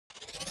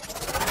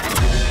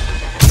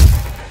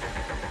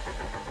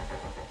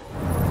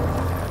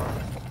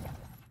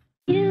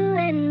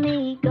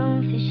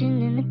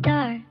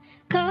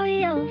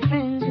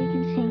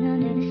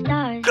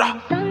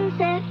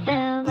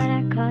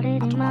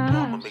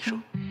make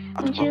sure.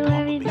 After my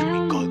pop, make sure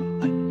we good.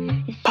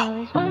 Like, pow.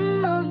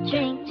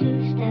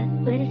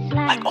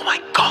 Like, oh my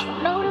god.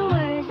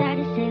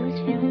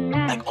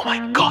 Like, oh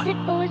my god.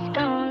 After my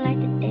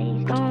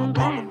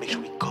pop, make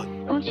sure we good.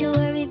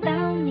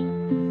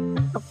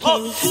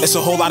 It's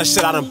a whole lot of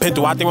shit I done been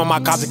through. I think when my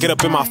guys get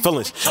up in my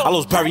feelings. I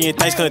lose Perry and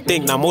Dice couldn't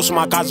think. Now most of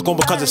my guys is going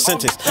because of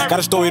sentence. Got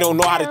a story, don't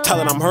know how to tell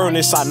it. I'm hurting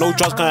inside, no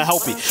drugs gonna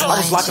help it. I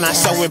was locking that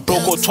cell when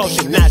broke or 12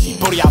 shit nasty.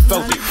 Brody, I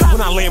felt it.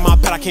 When I lay in my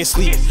bed, I can't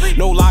sleep.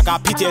 No lie, I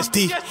got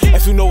PTSD.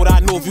 If you know what I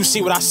know, if you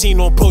see what I seen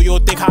on bro, you'll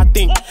think how I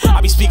think.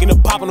 I be speaking to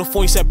Pop on the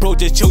phone, he said, bro,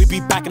 just chill, we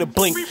be back in a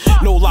blink.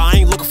 No lie, I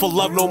ain't looking for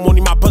love no more.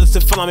 Need my brothers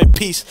to feel I'm in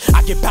peace.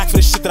 I get back for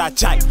the shit that I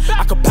jack.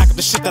 I can back up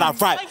the shit that I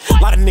write.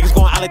 A lot of niggas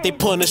gon' act like they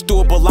pulling us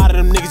through it, but a lot of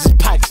them niggas is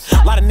pipes.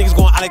 A lot of niggas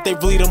gon' act like they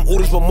really them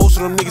oodles, but most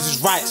of them niggas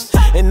is riots.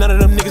 And none of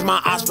them niggas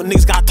my eyes, but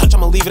niggas got touch,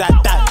 I'ma leave it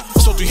at that.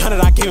 So 300,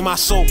 I gave it my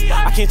soul.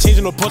 I can't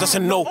change no approach, I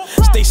said no.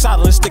 Stay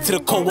silent and stick to the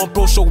code. One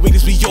bro show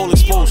weakness, we all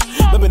exposed.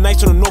 Remember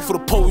nights on the note for the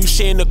pole, you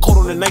sharing the code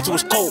on the nights it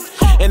was cold.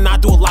 And I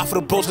do a lot for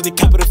the bros, cause they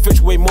kept it a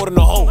fish way more than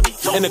the hoe.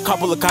 And a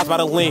couple of guys by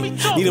the lane.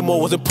 Needed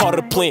more, wasn't part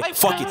of the plan.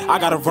 Fuck it, I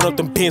gotta run up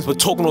them pins, but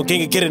talking on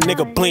gang and get a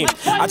nigga blamed.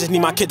 I just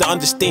need my kid to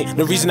understand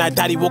the reason that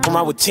daddy walk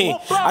around with 10.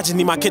 I just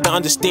need my kid to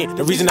understand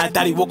the reason that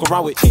daddy walk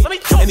around with 10.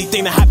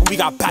 Anything that happened, we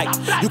got back.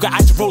 You can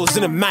ask the rollers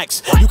in the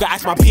max. You can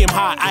ask my PM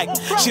how I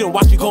act. She done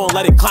watch me go and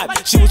let it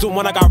clap. She was the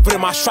one I got rid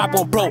of my strap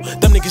on, bro.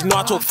 Them niggas know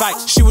I talk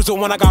facts. She was the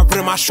one I got rid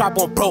of my strap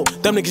on, bro.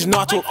 Them niggas know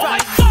I talk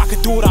facts. I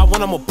can do what I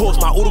want, I'm a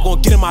boss. My order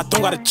gon' get in, my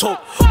don't gotta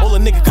talk. All a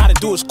nigga gotta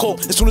do is call.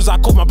 As soon as I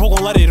call, my bro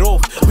gon' let it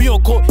off. We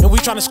on court and we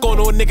tryna score.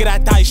 No nigga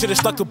that died, you should've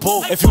stuck the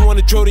ball. If you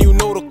wanna drill, then you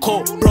know the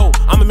call, bro.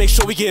 I'ma make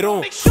sure we get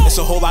on. It's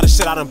a whole lot of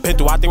shit I done been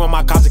through. I think when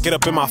my guys get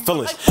up in my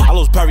feelings. I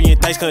lose Perry and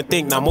Dice couldn't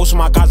think. Now most of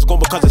my guys is going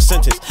because of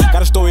sentence.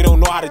 Got a story, don't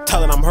know how to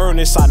tell it. I'm hurting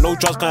inside, no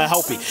drugs gonna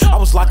help it. I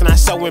was locked in that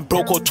cell when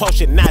broke or 12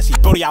 shit nasty.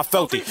 Brody, I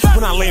felt it.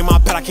 When I lay in my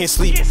bed, I can't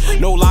sleep.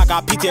 No lie, I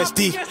got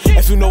PTSD.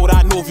 If you know what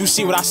I know, if you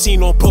see what I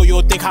seen on bro,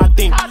 you'll think how I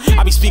think.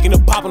 I be speaking to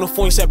Pop on the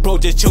phone, he said, bro,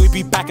 just chill, we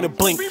be back in a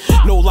blink.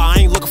 No lie, I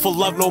ain't looking for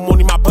love no more.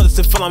 Need my brothers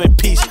to feel I'm in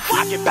peace.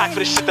 I get back for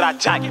the shit that I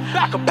jack.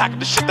 I can back up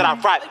the shit that I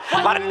write.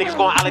 A lot of niggas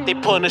gon' act like they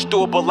pulling us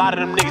through it, but a lot of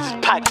them niggas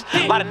is pipes.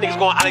 A lot of niggas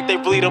gon' act like they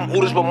really them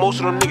oodles, but most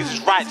of them niggas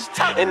is riots.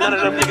 And none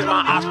of them niggas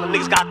my eyes, but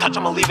niggas got touch,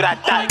 I'ma leave it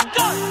at that.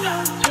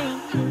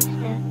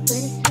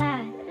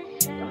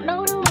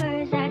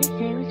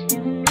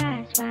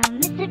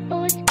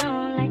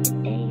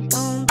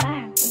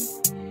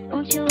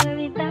 Don't you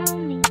worry about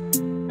me.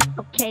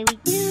 Okay, we